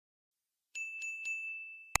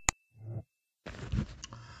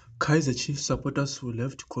Kaizer Chiefs supporters will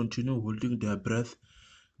have to continue holding their breath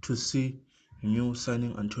to see new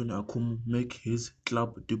signing Antonio Akumu make his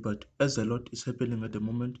club debut, as a lot is happening at the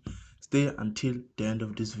moment. Stay until the end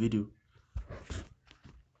of this video.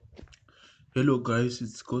 Hello guys,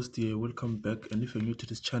 it's Ghost here. Welcome back, and if you're new to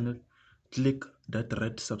this channel, click that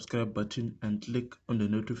red subscribe button and click on the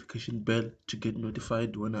notification bell to get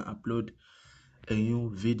notified when I upload a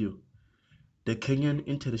new video. The Kenyan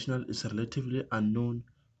international is relatively unknown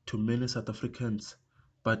to many South Africans,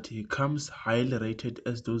 but he comes highly rated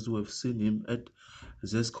as those who have seen him at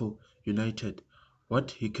Zesco United, what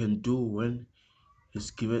he can do when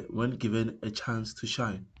given a chance to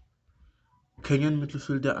shine. Kenyan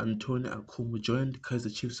midfielder Antonio Akumu joined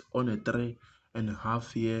Kaizer Chiefs on a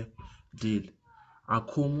 3.5-year deal.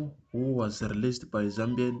 Akumu, who was released by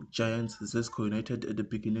Zambian giants Zesco United at the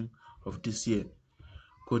beginning of this year,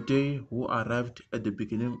 kotei, who arrived at the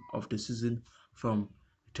beginning of the season from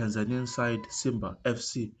Tanzanian side Simba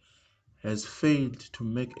FC, has failed to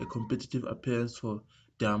make a competitive appearance for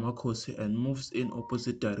the Amakosi and moves in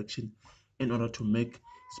opposite direction in order to make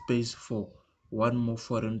space for one more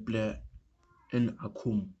foreign player in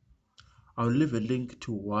Akumu. I'll leave a link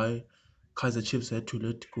to why Kaizer Chiefs had to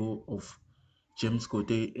let go of James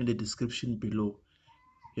Kotei in the description below.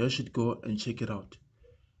 You should go and check it out.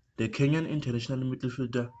 The Kenyan international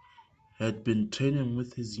midfielder had been training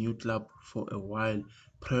with his new club for a while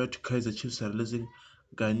prior to Kaizer Chiefs releasing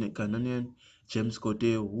Ghanaian James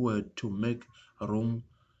Kotei, who had to make room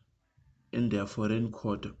in their foreign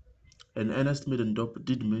quarter. And Ernest Middendorp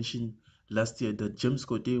did mention last year that James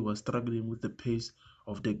Kotei was struggling with the pace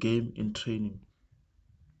of the game in training.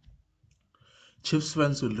 Chiefs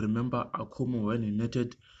fans will remember Akumu when he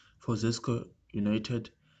netted for Zesco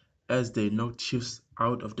United as they knocked Chiefs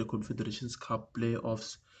out of the Confederations Cup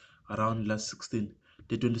playoffs around last 16.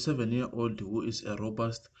 The 27-year-old, who is a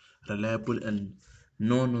robust, reliable and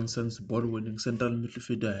no-nonsense ball-winning central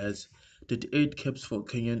midfielder, has 38 caps for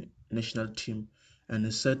Kenyan national team and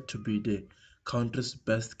is said to be the country's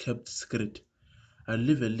best-kept secret. I'll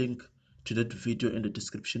leave a link to that video in the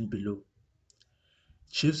description below.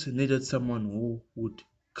 Chiefs needed someone who would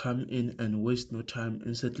come in and waste no time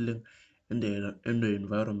in settling in the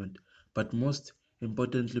environment, but most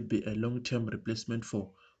importantly be a long-term replacement for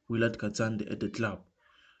Willard Katsande at the club.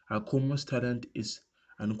 Akumu's talent is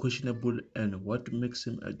unquestionable, and what makes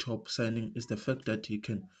him a top signing is the fact that he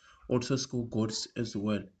can also score goals as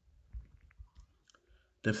well.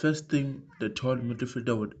 The first thing the tall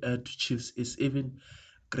midfielder would add to Chiefs is even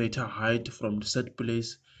greater height from the set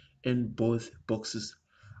plays in both boxes.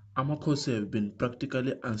 Amakosi have been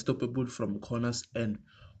practically unstoppable from corners and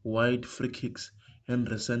wide free kicks in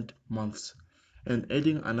recent months, and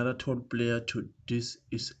adding another tall player to this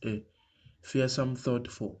is a fearsome thought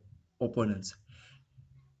for opponents.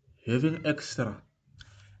 Having extra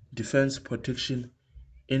defense protection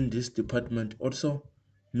in this department also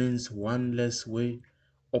means one less way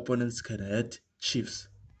opponents can hurt Chiefs.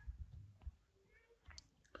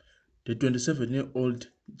 The 27-year-old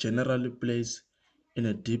generally plays in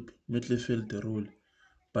a deep midfield role,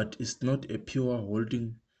 but is not a pure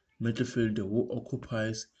holding midfielder who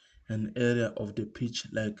occupies an area of the pitch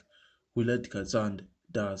like Willard Kazand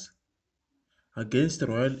does. Against the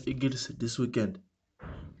Royal Eagles this weekend,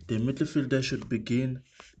 the midfielder should begin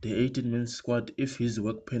the 18-man squad if his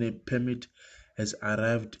work permit has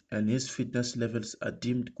arrived and his fitness levels are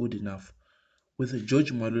deemed good enough. With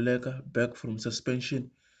George Maluleka back from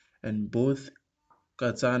suspension and both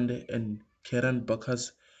Katsande and Kieran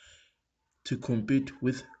Bakas to compete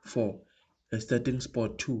with for a starting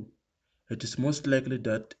spot too, it is most likely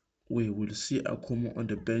that we will see Akumu on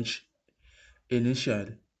the bench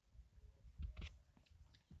initially.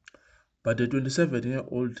 But the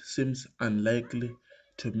 27-year-old seems unlikely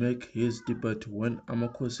to make his debut when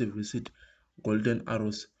Amakosi visit Golden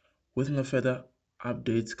Arrows, with no further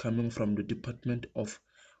updates coming from the Department of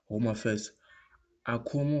Home Affairs.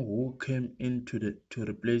 Akumu, who came in to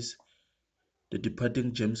replace the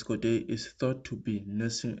departing James Kotei, is thought to be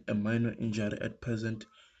nursing a minor injury at present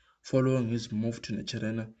following his move to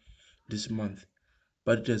Nigeria this month,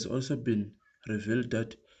 but it has also been revealed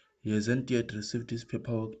that he hasn't yet received his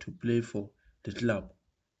paperwork to play for the club.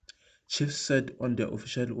 Chiefs said on their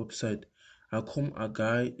official website, Akum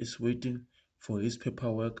Agai is waiting for his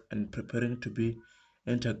paperwork and preparing to be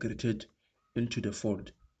integrated into the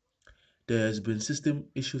fold. There has been system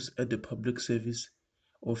issues at the Public Service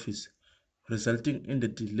Office, resulting in the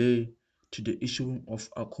delay to the issuing of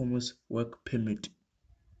Akumu's work permit.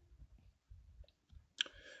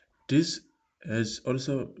 This has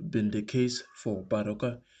also been the case for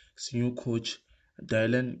Baroka's new coach,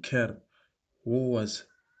 Dylan Kerr, who was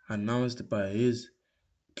announced by his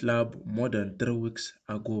club more than 3 weeks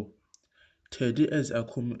ago. Teddy, as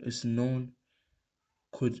Akumu is known,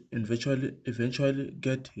 could eventually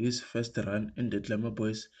get his first run in the Glamour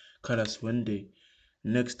Boys colours when they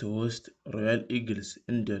next host Royal Eagles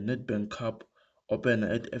in the Nedbank Cup opener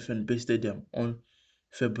at FNB Stadium on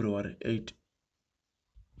February 8.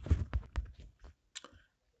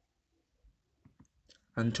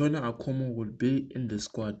 Antonio Akumu will be in the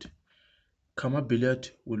squad. Kama Billiard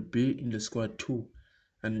will be in the squad too,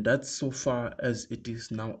 and that's so far as it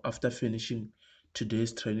is now after finishing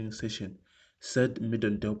today's training session, said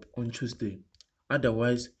Middendorp on Tuesday.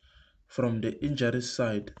 Otherwise, from the injury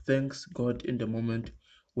side, thanks God in the moment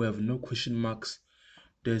we have no question marks.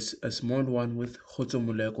 There's a small one with Khotso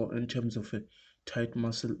Moleko in terms of a tight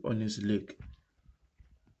muscle on his leg.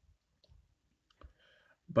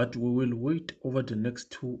 But we will wait over the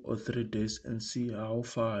next 2 or 3 days and see how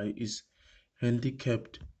far he is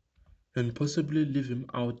handicapped and possibly leave him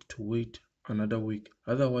out to wait another week.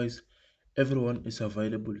 Otherwise, everyone is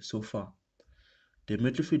available so far. The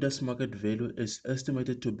midfielder's market value is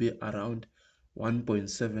estimated to be around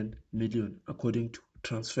 1.7 million according to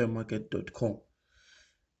transfermarket.com.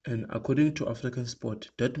 And according to African Sport,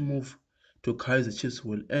 that move to Kaizer Chiefs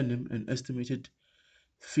will earn him an estimated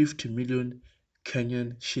 50 million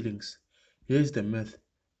Kenyan shillings. Here's the math.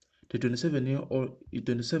 The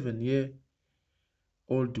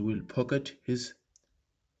 27-year-old will pocket his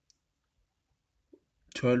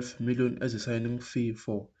 12 million as a signing fee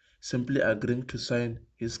for simply agreeing to sign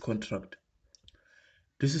his contract.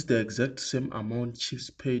 This is the exact same amount Chiefs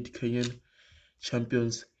paid Kenyan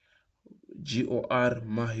champions Gor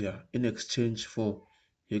Mahia in exchange for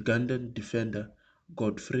Ugandan defender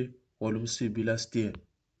Godfrey Walumsibi last year.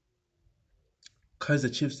 Kaizer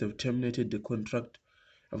Chiefs have terminated the contract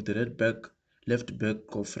of the left back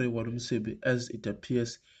Godfrey Walumsibi as it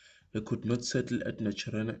appears he could not settle at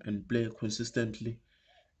Naturena and play consistently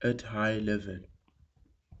at high level.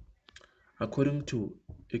 According to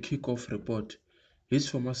a kick-off report, his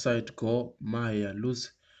former side Gor Mahia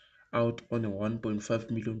lose out on a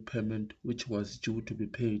 1.5 million payment which was due to be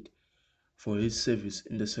paid for his service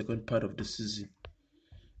in the second part of the season.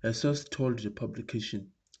 A source told the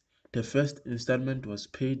publication the first installment was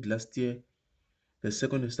paid last year, the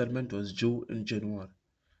second installment was due in January.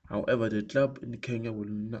 However, the club in Kenya will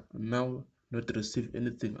now not receive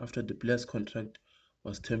anything after the player's contract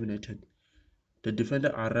was terminated. The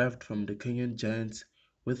defender arrived from the Kenyan Giants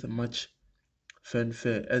with much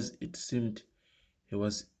fanfare as it seemed he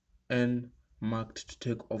was earmarked to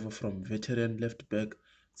take over from veteran left-back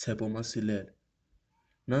Tshepo Masilele.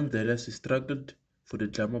 Nonetheless, he struggled for the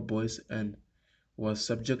Glamour Boys and was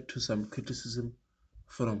subject to some criticism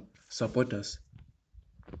from supporters.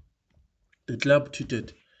 The club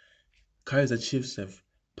tweeted, Kaizer Chiefs have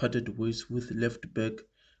parted ways with left-back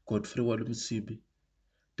Godfrey Walumsibi.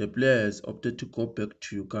 The player has opted to go back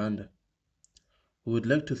to Uganda. We would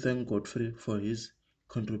like to thank Godfrey for his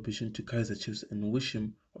contribution to Kaizer Chiefs and wish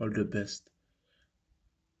him all the best.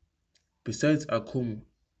 Besides, Akumu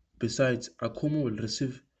will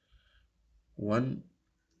receive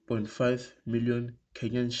 1.5 million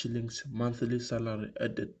Kenyan shillings monthly salary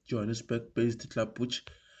at the Johannesburg-based club, which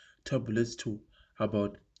tabulates to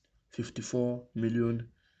about 54 million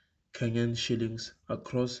Kenyan shillings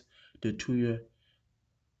across the 2-year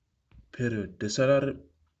period. This salary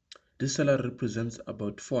represents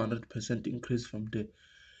about 400% increase from the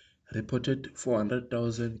reported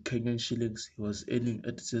 400,000 Kenyan shillings he was earning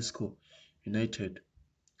at Zesco United,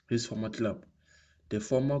 his former club. The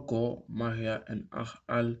former Gor Mahia and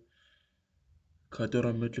Al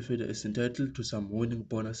Qadora midfielder is entitled to some winning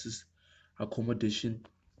bonuses, accommodation,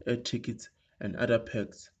 air tickets, and other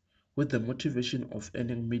perks. With the motivation of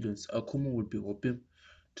earning millions, Akumu will be hoping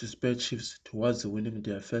to spur Chiefs towards winning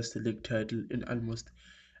their first league title in almost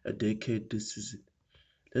a decade this season.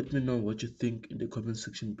 Let me know what you think in the comment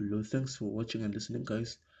section below. Thanks for watching and listening,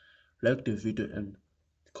 guys. Like the video and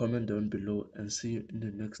comment down below, and see you in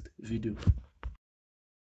the next video.